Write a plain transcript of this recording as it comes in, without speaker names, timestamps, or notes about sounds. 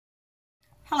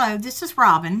Hello, this is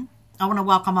Robin. I want to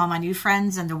welcome all my new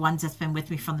friends and the ones that's been with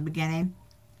me from the beginning.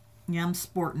 Yeah, I'm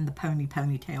sporting the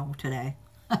ponytail today.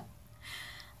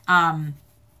 I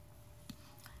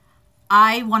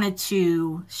wanted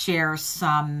to share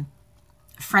some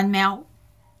friend mail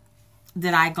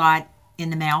that I got in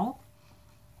the mail.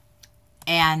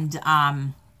 And,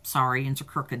 sorry, it's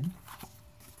crooked.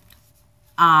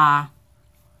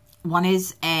 One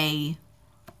is a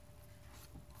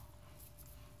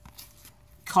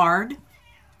card.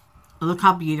 Look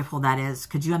how beautiful that is.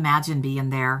 Could you imagine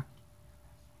being there?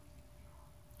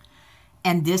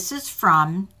 And this is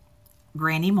from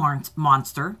Granny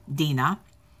Monster, Dina.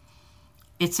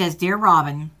 It says, Dear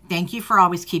Robin, thank you for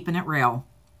always keeping it real.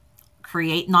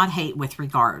 Create, not hate, with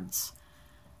regards.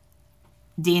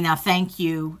 Dina, thank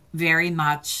you very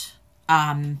much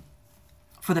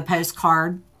for the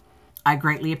postcard. I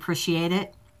greatly appreciate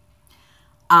it.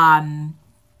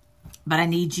 But I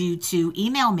need you to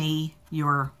email me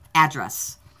your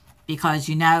address because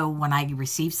you know when I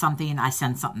receive something, I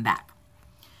send something back.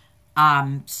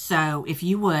 So if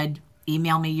you would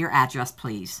email me your address,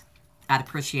 please. I'd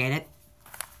appreciate it.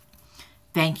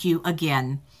 Thank you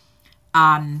again.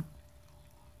 Go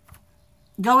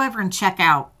over and check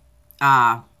out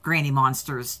Granny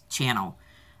Monster's channel.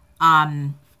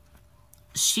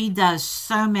 She does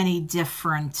so many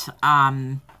different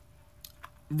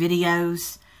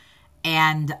videos,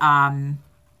 and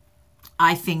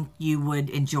I think you would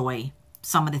enjoy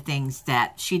some of the things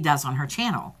that she does on her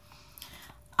channel.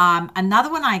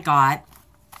 Another one I got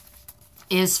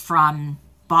is from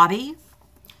Bobby.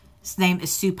 His name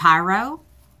is Sue Pyro.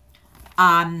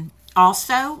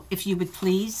 Also, if you would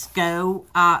please go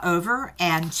over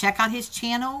and check out his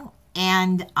channel.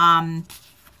 And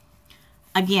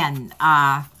again,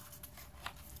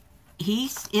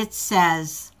 it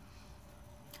says,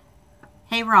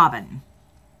 Hey Robin,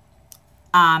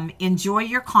 enjoy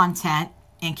your content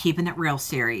and Keeping It Real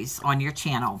series on your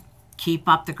channel. Keep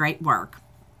up the great work.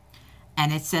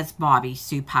 And it says Bobby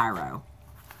Sue Pyro.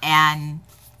 And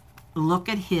look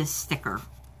at his sticker.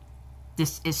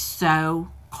 This is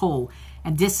so cool.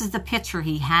 And this is the picture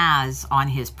he has on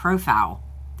his profile,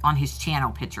 on his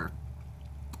channel picture.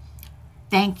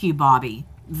 Thank you, Bobby,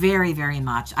 very, very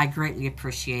much. I greatly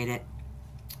appreciate it.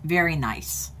 Very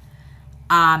nice.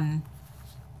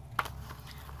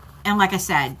 And like I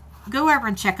said, go over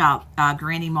and check out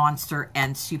Granny Monster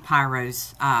and Sue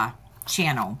Pyro's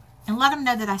channel and let them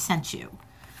know that I sent you.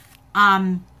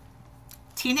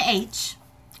 Tina H.,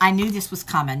 I knew this was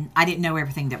coming. I didn't know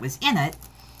everything that was in it.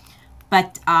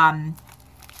 But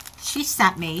she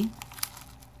sent me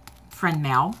friend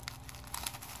mail.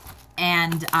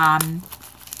 And I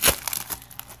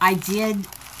did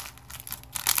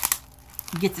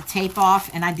get the tape off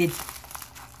and I did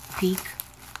peek.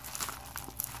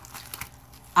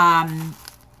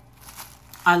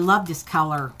 I love this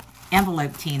color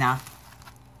envelope, Tina.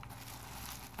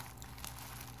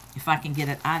 If I can get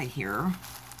it out of here.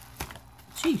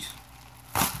 Jeez.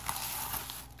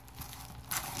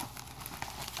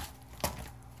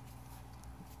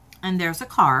 And there's a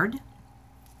card.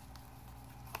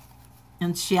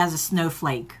 And she has a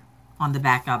snowflake on the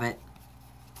back of it.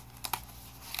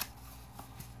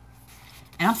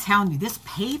 And I'm telling you, this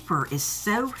paper is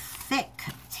so thick,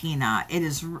 Tina. It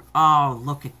is, oh,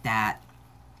 look at that.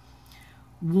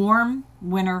 Warm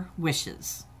winter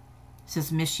wishes. It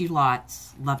says, miss you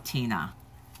lots. Love, Tina.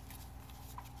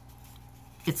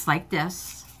 It's like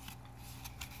this.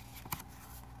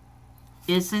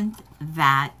 Isn't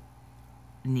that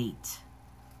neat?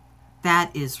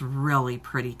 That is really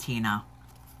pretty, Tina.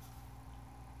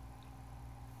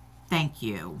 Thank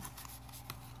you.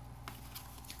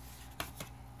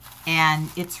 And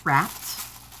it's wrapped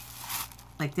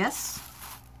like this.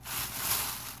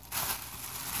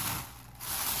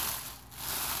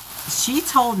 She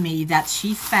told me that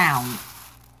she found,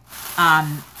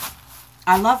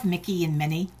 I love Mickey and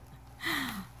Minnie.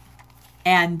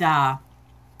 And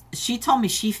she told me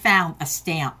she found a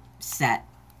stamp set.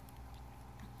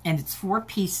 And it's 4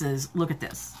 pieces. Look at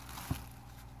this.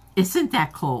 Isn't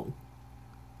that cool?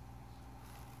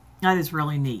 That is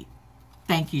really neat.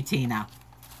 Thank you, Tina.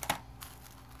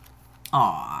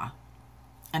 Aw.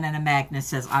 And then a magnet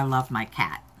says, I love my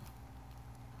cat.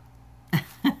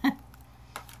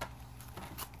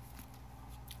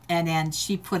 And then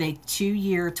she put a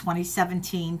 2-year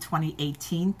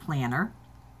 2017-2018 planner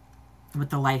with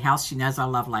the lighthouse. She knows I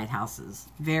love lighthouses.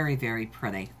 Very, very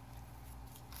pretty.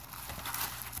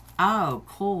 Oh,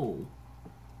 cool.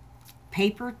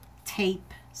 Paper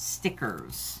tape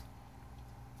stickers.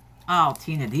 Oh,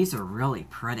 Tina, these are really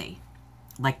pretty.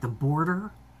 Like the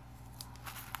border.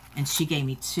 And she gave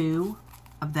me 2.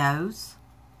 of those.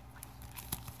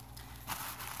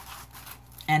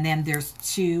 And then there's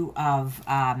 2 of,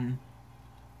 aw,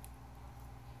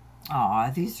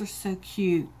 these are so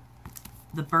cute.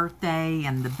 The birthday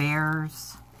and the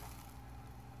bears.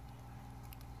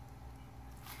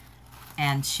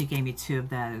 And she gave me 2 of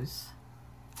those.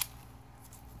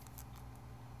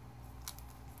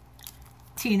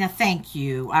 Tina, thank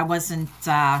you. I wasn't,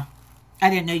 I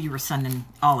didn't know you were sending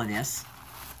all of this.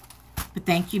 But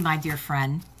thank you, my dear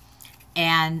friend.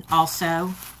 And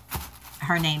also,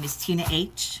 her name is Tina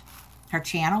H, her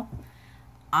channel.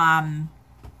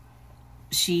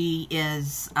 She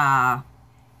is a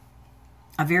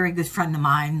very good friend of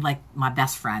mine, like my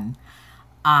best friend.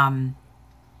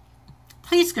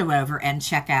 Please go over and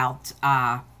check out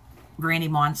Granny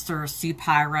Monster, Sue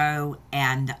Pyro,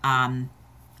 and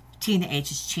Tina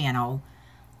H's channel.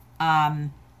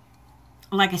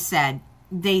 Like I said,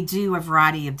 they do a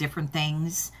variety of different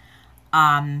things.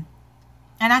 And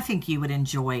I think you would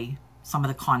enjoy some of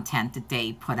the content that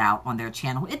they put out on their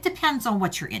channel. It depends on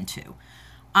what you're into.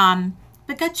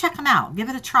 But go check them out. Give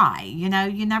it a try. You know,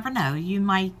 you never know. You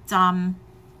might, you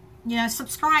know,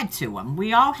 subscribe to them.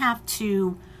 We all have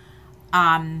to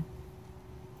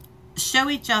show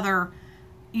each other,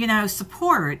 you know,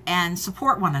 support and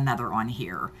support one another on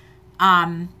here.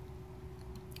 And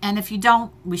if you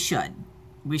don't, we should.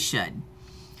 We should.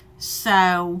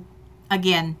 So,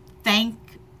 again, thank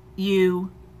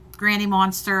you, Granny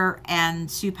Monster and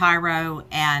Sue Pyro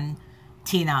and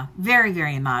Tina, very,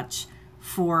 very much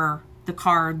for the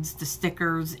cards, the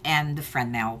stickers, and the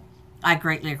friend mail. I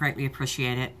greatly, greatly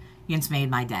appreciate it. Yin's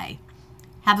made my day.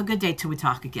 Have a good day till we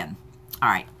talk again. All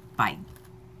right, bye.